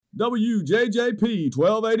WJJP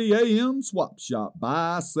 1280 AM Swap Shop.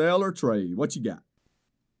 Buy, sell, or trade. What you got?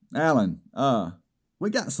 Alan,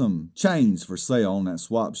 we got some chains for sale on that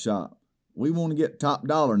swap shop. We want to get top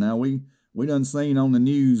dollar now. We done seen on the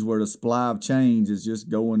news where the supply of chains is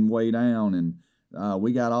just going way down, and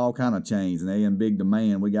we got all kind of chains, and they in big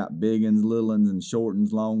demand. We got big uns, little uns, and short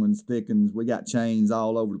uns, long uns, thick uns. We got chains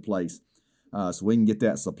all over the place, so we can get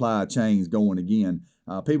that supply of chains going again.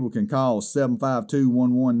 People can call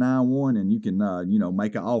 752-1191, and you can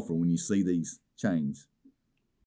make an offer when you see these chains.